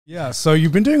Yeah, so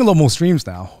you've been doing a lot more streams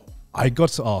now. I got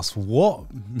to ask,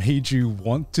 what made you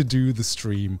want to do the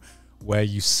stream where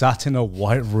you sat in a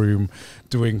white room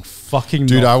doing fucking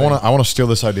Dude, nothing? I want to steal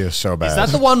this idea so bad. Is that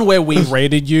the one where we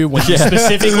raided you when you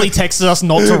specifically texted us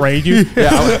not to raid you?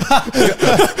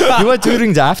 Yeah, you were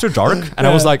doing the After Dark, and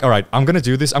I was like, all right, I'm going to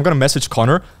do this. I'm going to message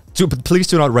Connor. But please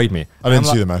do not raid me. I didn't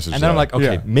see the message. And then I'm like,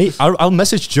 okay, I'll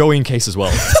message Joey in case as well.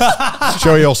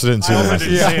 Joey also didn't see the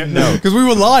message. No, because we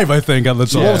were live, I think, at the time.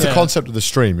 So what was the concept of the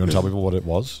stream? You want to tell people what it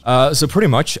was? So pretty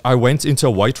much, I went into a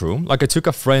white room. Like I took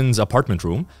a friend's apartment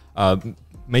room,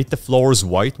 made the floors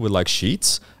white with like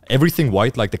sheets, everything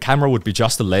white. Like the camera would be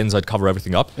just the lens. I'd cover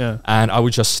everything up, and I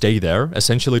would just stay there.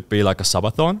 Essentially, it'd be like a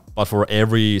subathon, but for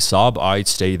every sub, I'd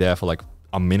stay there for like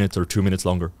a minute or 2 minutes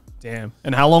longer. Damn.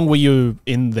 And how long were you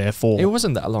in there for? It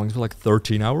wasn't that long. It was like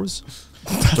 13 hours.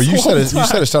 But you said it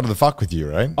started to fuck with you,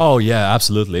 right? Oh yeah,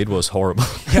 absolutely. It was horrible.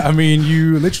 Yeah, I mean,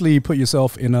 you literally put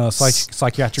yourself in a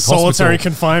psychiatric solitary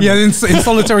hospital. confinement. Yeah, in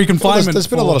solitary confinement. Well, there's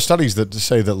been a lot of studies that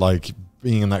say that like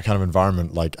being in that kind of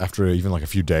environment, like after even like a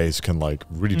few days, can like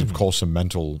really cause some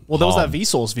mental. Well, there was harm. that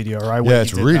Vsauce video, right? Yeah,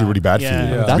 it's really bad for you to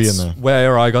be in there. That's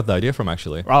where I got the idea from,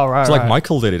 actually. Oh, right. It's like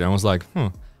Michael did it, and I was like,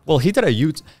 Well, he did a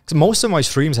YouTube. Because most of my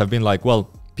streams have been like,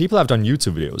 well, people have done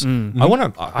YouTube videos.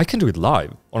 I can do it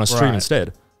live on a stream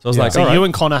instead. So I was like, so you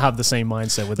and Connor have the same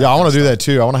mindset with that. Yeah, I want to do that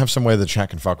too. I want to have somewhere the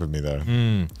chat can fuck with me though.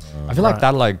 I feel like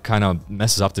that like kind of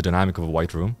messes up the dynamic of a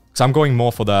white room. So I'm going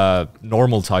more for the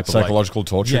normal type of psychological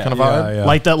torture kind of vibe.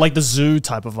 Yeah. Like the zoo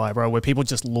type of vibe, bro, where people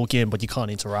just look in but you can't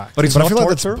interact. But it's But not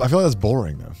torture. I feel like that's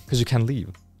boring though. Because you can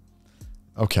leave.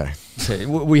 Okay. Okay,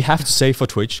 we have to say for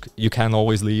Twitch, you can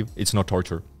always leave. It's not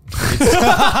torture.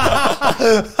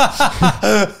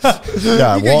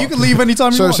 Yeah, you can leave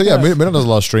anytime you want. So yeah, Mudan does a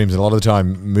lot of streams, and a lot of the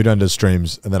time Mudan does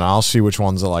streams, and then I'll see which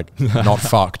ones are like not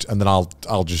fucked, and then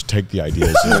I'll just take the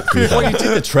ideas. And do that. Well, you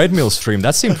did the treadmill stream.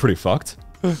 That seemed pretty fucked.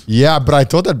 Yeah, but I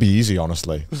thought that'd be easy,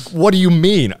 honestly. What do you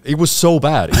mean? It was so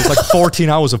bad. It was like 14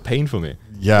 hours of pain for me.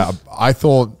 Yeah, I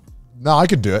thought, no, I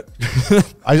could do it.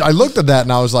 I looked at that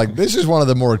and I was like, this is one of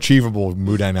the more achievable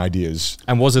Mudan ideas.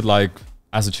 And was it like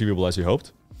as achievable as you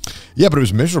hoped? Yeah, but it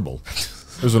was miserable.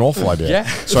 It was an awful idea. Yeah.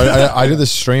 So I did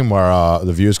this stream where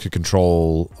the viewers could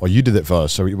control, or you did it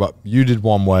first. So you did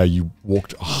one where you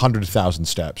walked 100,000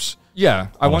 steps. Yeah,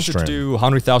 I wanted to stream. do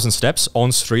 100,000 steps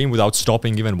on stream without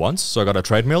stopping even once. So I got a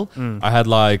treadmill. I had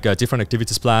like different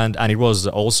activities planned, and it was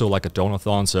also like a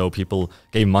donathon. So people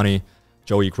gave money.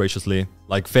 Joey graciously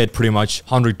like fed pretty much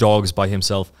 100 dogs by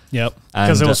himself. Yep,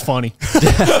 because it was funny.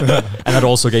 And that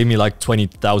also gave me like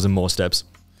 20,000 more steps.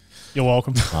 You're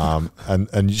welcome.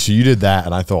 And so you did that,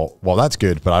 and I thought, well, that's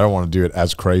good, but I don't want to do it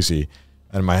as crazy.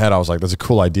 And in my head, I was like, that's a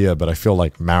cool idea, but I feel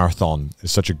like marathon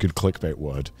is such a good clickbait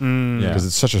word because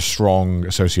it's such a strong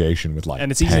association with like,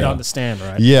 and it's easy to understand,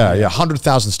 right? Yeah,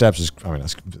 100,000 steps is, I mean,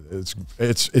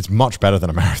 it's much better than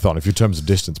a marathon if in terms of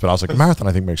distance. But I was like, a marathon,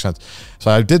 I think makes sense.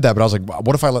 So I did that, but I was like,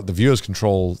 what if I let the viewers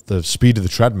control the speed of the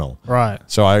treadmill? Right.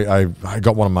 So I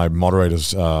got one of my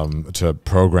moderators to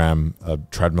program a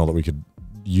treadmill that we could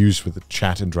use with the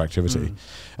chat interactivity.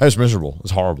 It was miserable. It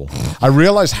was horrible. I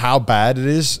realized how bad it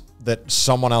is that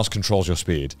someone else controls your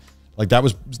speed. Like that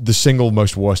was the single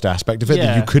most worst aspect of it,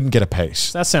 that you couldn't get a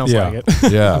pace. That sounds like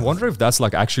it. Yeah. I wonder if that's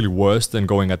like actually worse than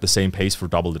going at the same pace for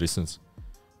double the distance.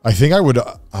 I think I would,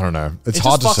 I don't know. It's It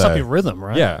hard just to fucks say. up your rhythm,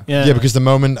 right? Yeah. Yeah, because the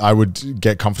moment I would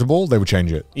get comfortable, they would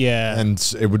change it. Yeah. And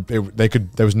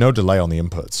there was no delay on the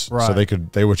inputs. Right. So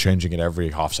they were changing it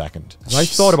every half second. I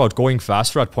thought about going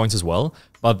faster at points as well,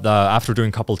 but after doing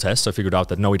a couple tests, I figured out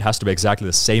that no, it has to be exactly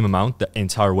the same amount the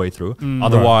entire way through.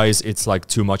 Otherwise, it's like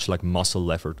too much like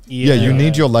muscle effort. Yeah, you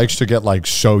need your legs to get like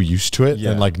so used to it,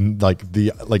 and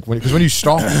because when you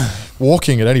stop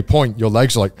walking at any point, your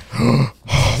legs are like.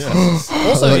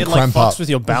 Also, like it like cramp fucks up. with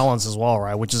your balance as well,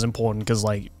 right? Which is important because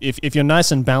like if you're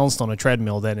nice and balanced on a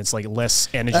treadmill, then it's like less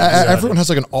energy. Everyone has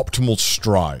like an optimal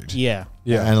stride. Yeah.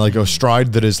 Yeah. And like a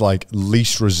stride that is like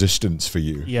least resistance for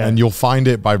you. Yeah. And you'll find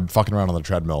it by fucking around on the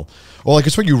treadmill. Or like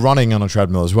it's when you're running on a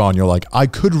treadmill as well, and you're like, I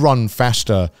could run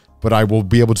faster, but I will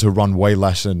be able to run way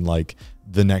less in like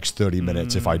the next 30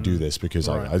 minutes if I do this, because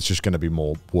it's just going to be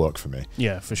more work for me.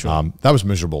 Yeah, for sure. That was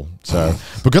miserable. So,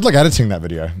 but good luck editing that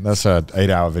video. That's an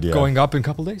 8-hour video. Going up in a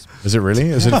couple days. Is it really?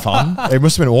 Is it fun? It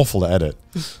must have been awful to edit.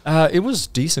 It was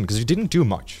decent because you didn't do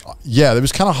much. Yeah, it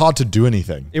was kind of hard to do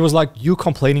anything. It was like you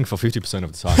complaining for 50%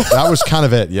 of the time. That was kind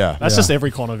of it, yeah. That's just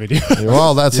every Connor video.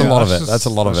 Well, that's a lot of it. That's a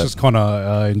lot of it. Just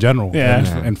Connor in general.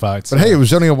 Yeah. In fact. But hey, it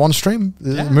was only a one stream.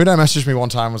 Mudan messaged me one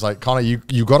time, was like, Connor,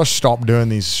 you got to stop doing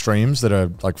these streams that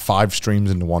like 5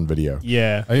 streams into one video.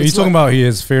 Yeah. Are you talking about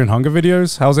his Fear and Hunger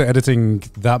videos? How's it editing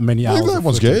that many I hours? think that of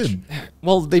one's footage? good.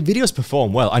 Well, the videos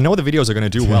perform well. I know the videos are going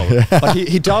to do well. But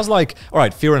he does like, all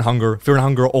right, Fear and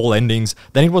Hunger, all endings.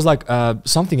 Then it was like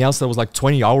something else that was like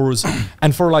 20 hours.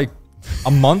 And for like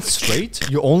a month straight,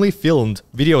 you only filmed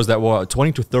videos that were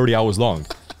 20 to 30 hours long.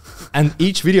 And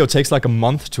each video takes like a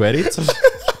month to edit.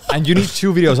 And you need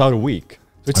 2 videos out a week.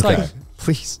 So it's Okay. like,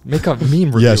 please make a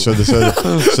meme review. Yeah, so that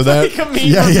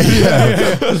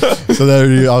so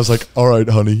there I was like, all right,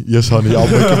 honey, yes, honey,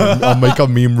 I'll make a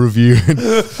meme review.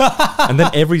 And then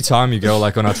every time you go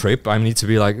like on a trip, I need to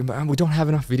be like, "Man, we don't have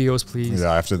enough videos, please."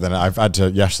 Yeah,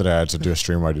 yesterday I had to do a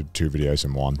stream where I did 2 videos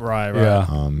in one. Right. Yeah.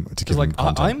 To give Like them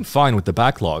content. I'm fine with the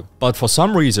backlog, but for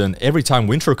some reason, every time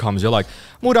winter comes, you're like,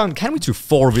 Mudan, can we do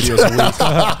 4 videos a week?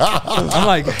 I'm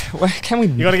like, well, can we?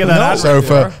 You gotta get that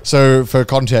out. So for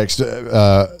context,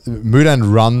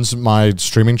 Mudan runs my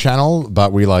streaming channel,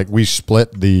 but we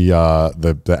split the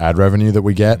ad revenue that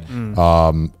we get,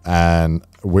 and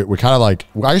we're kind of like,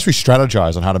 I guess we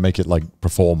strategize on how to make it like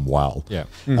perform well. Yeah.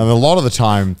 And a lot of the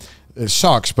time it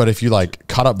sucks, but if you like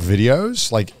cut up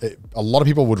videos, a lot of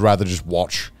people would rather just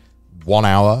watch 1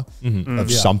 hour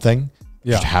of something,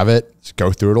 just have it, just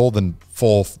go through it all, than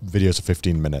 4 videos of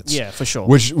 15 minutes. Yeah, for sure.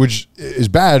 Which is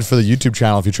bad for the YouTube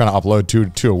channel if you're trying to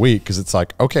upload two a week, because it's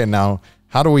like, okay, now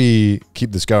how do we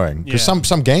keep this going? Because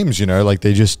some games, you know, like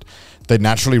they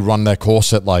naturally run their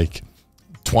course at like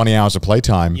 20 hours of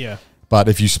playtime. Yeah. But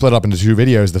if you split up into 2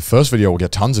 videos, the first video will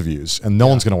get tons of views, and no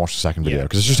one's going to watch the second video,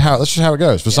 because that's just how it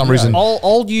goes. For some reason,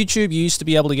 Old YouTube used to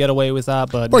be able to get away with that,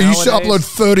 but bro, you used to nowadays- upload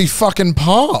 30 fucking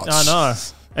parts. I know.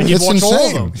 And you'd It's watch all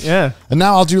of them. insane. Yeah. And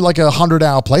now I'll do like a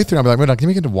 100-hour playthrough. I'll be like, wait, can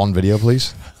we get to 1 video,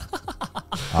 please?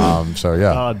 So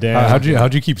yeah. Oh, damn.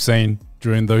 How'd you keep saying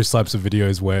during those types of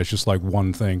videos where it's just like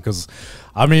one thing? Because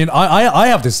I mean, I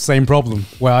have this same problem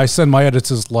where I send my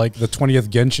editors like the 20th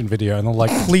Genshin video, and they're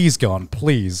like, please, Gon,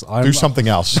 please, Do something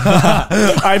else.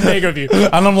 I beg of you.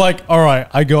 And I'm like, all right,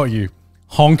 I got you.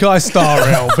 Honkai Star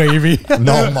Rail, baby.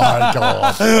 No, my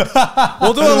God.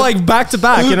 We'll do it like back to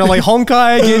back, you know, like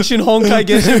Honkai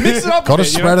Genshin, mix it up. Got to a bit,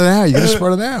 you spread know? it out. You got to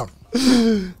spread it out.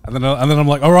 And then I'm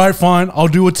like, all right, fine, I'll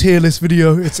do a tier list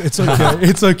video. It's okay.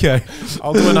 It's okay.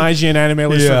 I'll do an IGN anime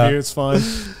list Yeah. review. It's fine.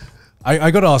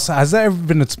 I got to ask, has there ever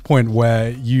been a point where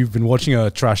you've been watching a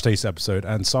Trash Taste episode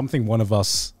and something one of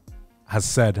us has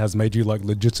said has made you like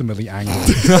legitimately angry?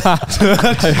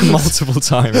 Multiple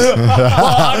times.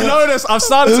 Well, I've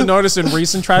started to notice in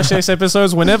recent Trash Taste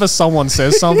episodes, whenever someone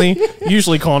says something,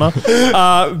 usually Connor,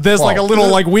 there's like a little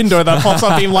like window that pops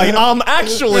up being like,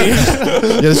 actually.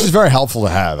 Yeah, this is very helpful to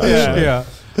have, actually. Yeah.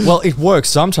 Well, it works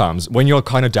sometimes when you're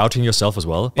kind of doubting yourself as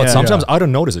well. But Yeah. sometimes I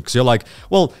don't notice it because you're like,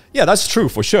 well, yeah, that's true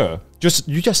for sure.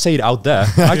 You just say it out there.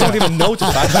 I don't even know to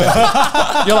fact check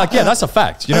it. You're like, yeah, that's a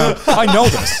fact. You know, I know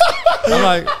this. I'm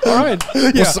like, all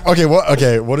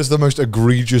right. What is the most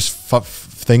egregious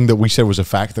thing that we said was a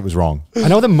fact that was wrong? I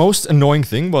know the most annoying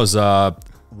thing was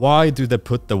why do they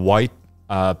put the white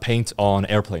paint on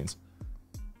airplanes?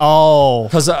 Oh.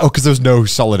 Because Because there's no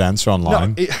solid answer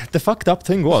online. the fucked up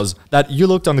thing was that you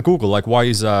looked on the Google like why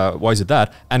is it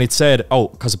that, and it said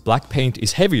because black paint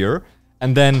is heavier,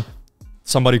 and then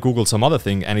somebody Googled some other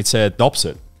thing and it said the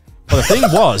opposite. But the thing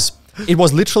was, it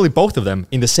was literally both of them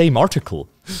in the same article,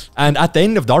 and at the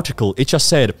end of the article it just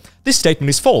said this statement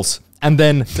is false, and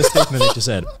then the statement it just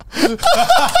said.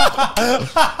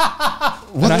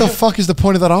 What the fuck is the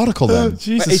point of that article then?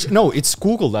 It's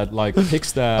Google that like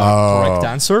picks the correct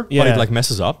answer, but Yeah. it like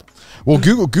messes up. Well,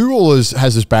 Google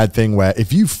has this bad thing where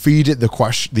if you feed it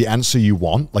the answer you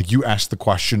want, like you ask the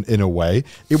question in a way,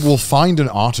 it will find an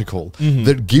article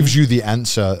that gives you the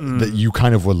answer that you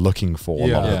kind of were looking for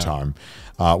a lot of the time,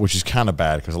 which is kind of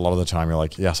bad because a lot of the time you're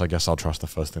like, yes, I guess I'll trust the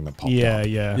first thing that popped up.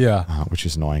 Yeah. Which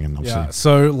is annoying and obviously. Yeah,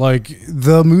 so like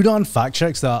the Mudan fact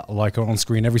checks that like are on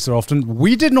screen every so often,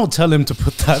 we did not tell him to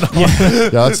put that on. Yeah,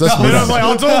 that's I was like,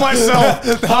 I'll do it myself.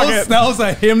 that was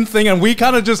a him thing, and we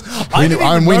kind of just we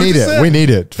need it. We need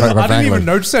it. I didn't even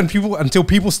notice it until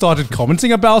people started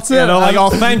commenting about it. Yeah, they're like, oh,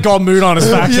 thank God Mudan is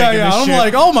fact checking yeah. this I'm shit.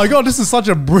 like, oh my God, this is such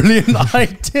a brilliant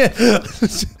idea.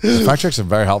 Fact checks are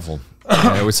very helpful.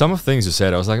 Yeah, with some of the things you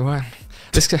said, I was like, well,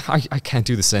 I can't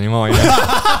do this anymore. You know?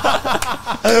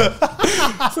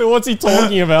 So what's he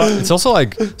talking about? It's also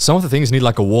like some of the things need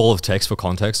like a wall of text for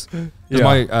context. 'Cause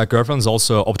my girlfriend's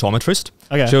also optometrist.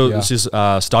 Okay. She's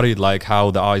studied like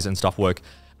how the eyes and stuff work.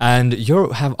 and you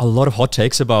have a lot of hot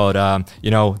takes about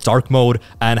dark mode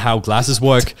and how glasses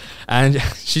work, and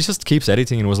she just keeps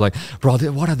editing and was like, bro,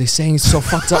 what are they saying? It's so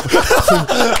fucked up.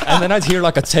 And then I'd hear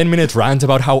like a 10-minute rant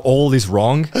about how all is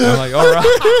wrong, and I'm like, all right,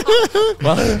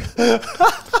 well.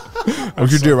 We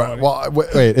could do it right. Well,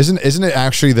 wait, isn't it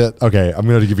actually that? Okay, I'm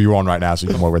going to give you one right now, so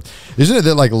you can work with. Isn't it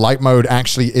that like light mode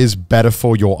actually is better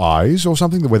for your eyes or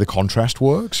something? The way the contrast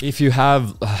works. If you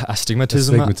have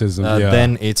astigmatism,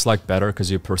 then it's like better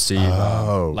because you perceive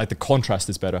like the contrast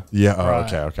is better. Yeah. Oh,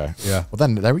 okay. Yeah. Well,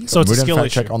 then there we go. So it's a skill fact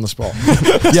issue. check on the spot.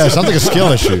 Yeah, it sounds like a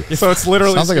skill issue. So it's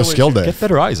literally sounds like a skill day. Get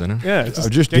better eyes, innit? Yeah,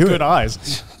 just get do good it.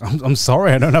 eyes. I'm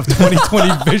sorry, I don't have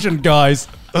 20/20 vision, guys.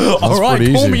 All right,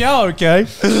 pretty call easy. me out, okay?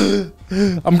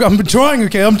 I'm trying,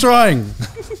 okay? I'm trying.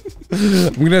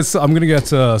 I'm gonna get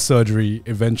surgery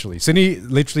eventually. Cindy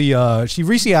literally, she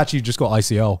recently actually just got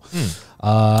ICL.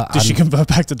 Did she convert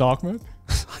back to dark mode?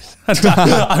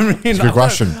 I mean, That's a good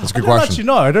question. That's a good question. Actually,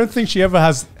 no, I don't think she ever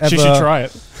has. She should try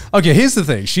it. Okay, here's the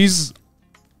thing.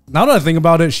 Now that I think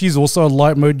about it, she's also a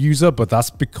light mode user, but that's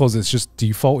because it's just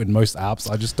default in most apps.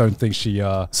 I just don't think she.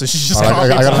 So she's just. I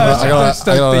got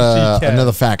think she can.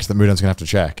 another fact that Mudan's gonna have to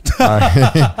check.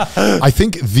 I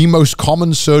think the most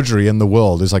common surgery in the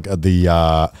world is like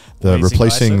the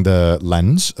replacing the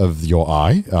lens of your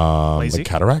eye, like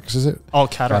cataracts. Is it? Oh,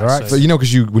 cataracts. So, you know,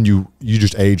 because when you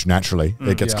just age naturally,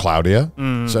 it gets cloudier.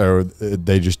 So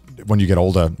they just when you get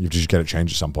older, you just get it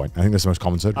changed at some point. I think that's the most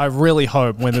common surgery. I really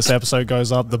hope when this episode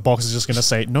goes up, the box is just going to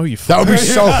say, "No, you." That would be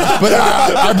so. But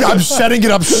I'm setting it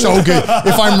up so good.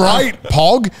 If I'm right,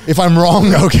 Pog. If I'm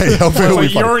wrong, okay. Well,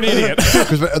 you're an idiot.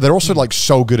 Because they're also like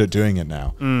so good at doing it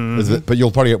now. But we'll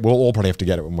all probably have to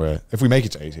get it if we make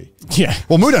it to 80. Yeah.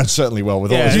 Well, Mudan certainly will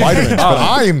with all his Yeah. vitamins.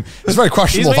 But it's very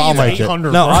questionable if I'll make it.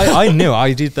 No, I knew.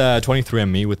 I did the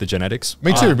 23andMe with the genetics.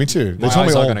 Me too. Me too. They My told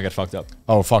me eyes are all. gonna get fucked up.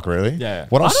 Oh fuck! Really? Yeah.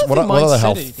 What else? I don't What think mine other said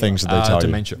health anything things did they tell you?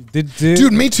 Dementia.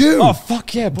 Dude, me too. Oh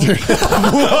fuck yeah, boy.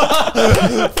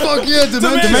 Fuck yeah,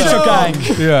 dementia gang.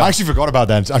 I actually forgot about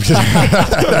that. I'm just,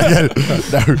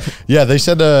 no. Yeah, they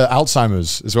said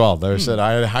Alzheimer's as well. They said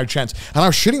I had a high chance, and I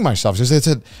was shitting myself. So they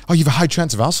said, "Oh, you have a high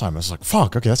chance of Alzheimer's." I was like,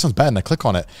 "Fuck, okay, that sounds bad." And I click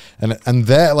on it, and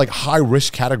their like high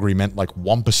risk category meant like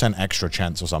 1% extra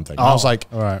chance or something. And I was like,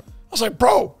 all right. I was like,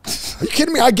 bro, are you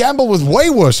kidding me? I gamble with way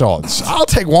worse odds. I'll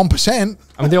take 1%.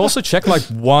 I mean, they also check like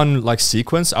one like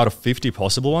sequence out of 50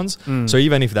 possible ones. So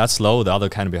even if that's low, the other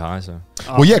can be high. So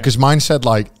Well, yeah, because mine said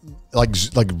like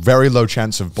very low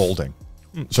chance of balding.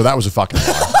 So that was a fucking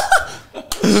lie.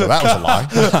 So that was a lie.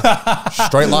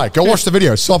 Straight lie. Go watch the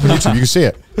video. It's up on YouTube. You can see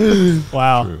it.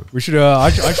 Wow. We should.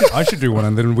 I should do one,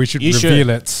 and then we should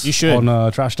reveal it. You should.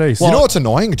 On Trash Days. You know what's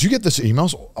annoying? Do you get this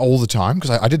emails all the time?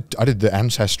 Because I did the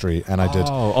ancestry and I did.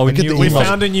 we did the We emails.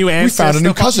 found a new We ancestor. found a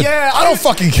new cousin. Yeah, I don't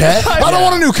fucking care. I don't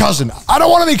want a new cousin. I don't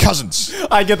want any cousins.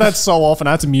 I get that so often.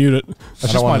 I had to mute it.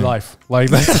 That's just my life. Like,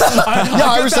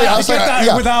 I was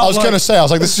going to say, I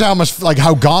was like, this is how much, like,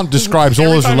 how Gaunt describes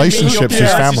all his relationships, his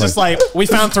family. It's just like, we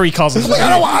found 3 cousins. Like,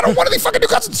 I don't want any fucking new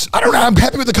cousins. I'm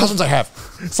happy with the cousins I have.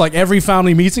 It's like every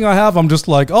family meeting I have, I'm just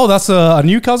like, oh, that's a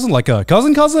new cousin, like a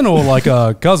cousin, or like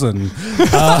a cousin,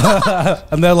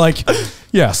 and they're like,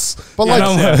 yes. But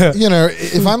like, you know,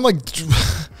 if I'm like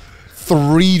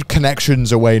 3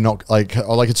 connections away, not like,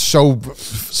 or like it's so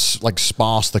like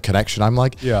sparse the connection, I'm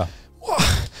like, yeah.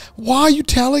 Why are you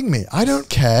telling me? I don't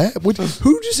care. Who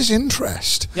does this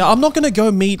interest? Yeah, I'm not going to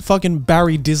go meet fucking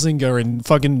Barry Dissinger in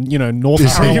fucking, North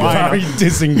Carolina. Barry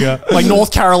Dissinger. Like,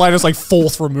 North Carolina's like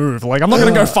 4th removed. Like, I'm not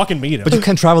going to go fucking meet him. but you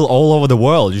can travel all over the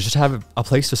world. You just have a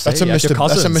place to stay. That's a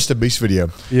Mr. Beast video.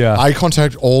 Yeah. I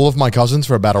contact all of my cousins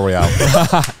for a battle royale.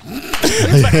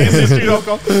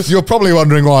 You're probably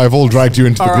wondering why I've all dragged you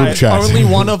into the group chat. Only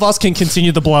one of us can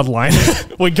continue the bloodline.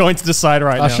 We're going to decide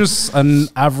right That's now. just an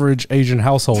average Asian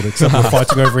household, except we're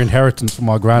fighting over inheritance from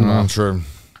our grandma. True.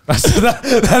 That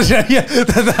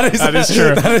is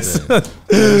true. That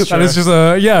is just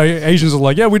Asians are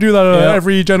like, yeah, we do that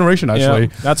every generation, actually.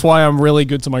 Yeah, that's why I'm really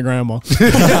good to my grandma.